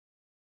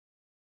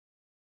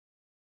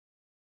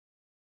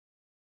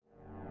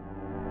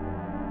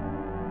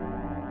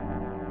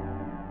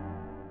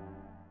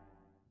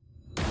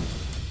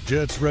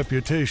Jet's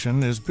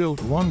reputation is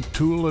built one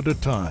tool at a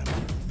time.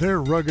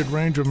 Their rugged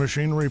range of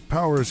machinery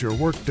powers your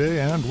workday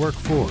and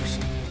workforce.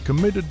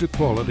 Committed to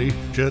quality,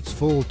 Jet's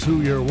full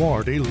 2-year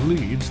warranty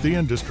leads the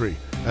industry,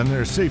 and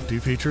their safety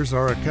features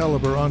are a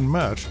caliber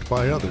unmatched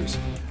by others.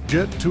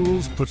 Jet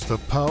Tools puts the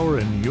power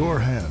in your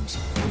hands.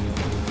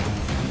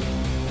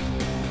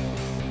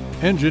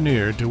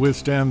 Engineered to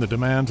withstand the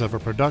demands of a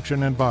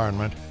production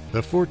environment,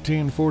 the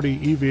 1440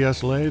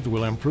 EVS Lathe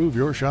will improve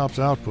your shop's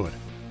output.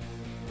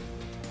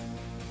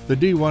 The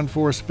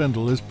D14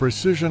 spindle is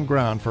precision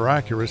ground for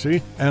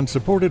accuracy and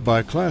supported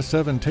by Class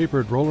 7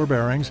 tapered roller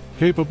bearings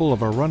capable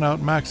of a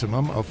run-out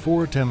maximum of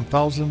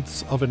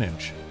 4/10,000ths of an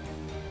inch.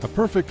 A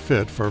perfect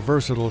fit for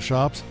versatile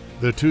shops,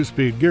 the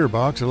 2-speed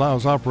gearbox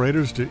allows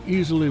operators to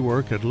easily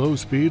work at low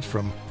speeds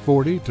from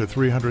 40 to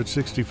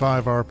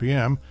 365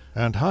 RPM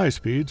and high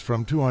speeds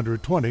from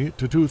 220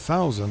 to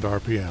 2000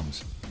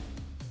 RPMs.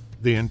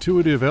 The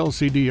intuitive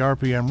LCD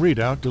RPM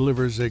readout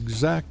delivers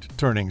exact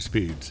turning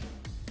speeds.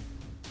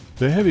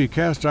 The heavy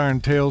cast iron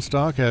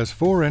tailstock has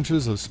 4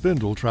 inches of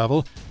spindle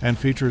travel and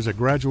features a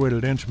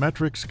graduated inch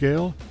metric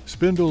scale,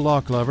 spindle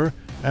lock lever,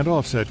 and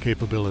offset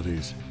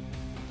capabilities.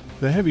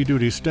 The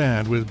heavy-duty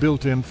stand with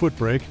built-in foot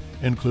brake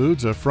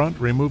includes a front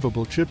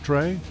removable chip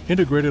tray,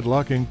 integrated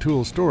locking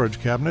tool storage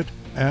cabinet,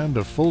 and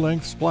a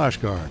full-length splash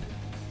guard.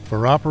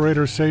 For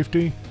operator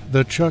safety,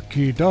 the chuck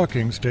key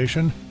docking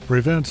station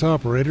prevents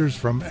operators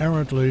from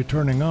errantly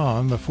turning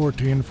on the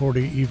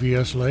 1440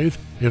 EVS lathe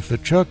if the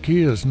chuck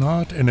key is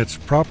not in its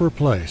proper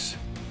place.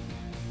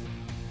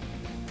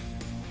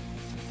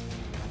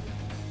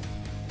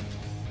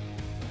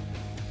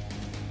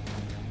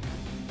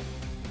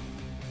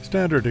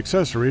 Standard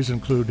accessories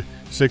include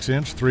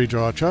 6-inch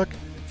 3-jaw chuck,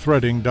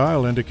 threading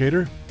dial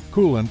indicator,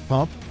 coolant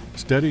pump,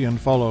 steady and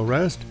follow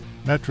rest,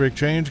 metric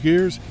change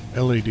gears,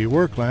 LED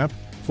work lamp,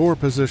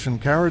 4-position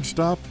carriage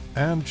stop,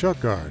 and chuck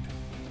guard.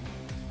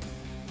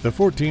 The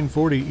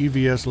 1440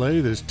 EVS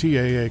lathe is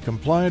TAA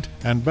compliant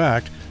and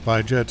backed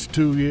by Jet's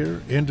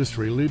 2-year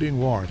industry-leading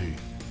warranty.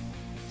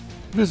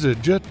 Visit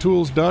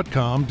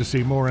jettools.com to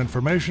see more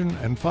information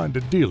and find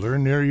a dealer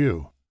near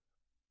you.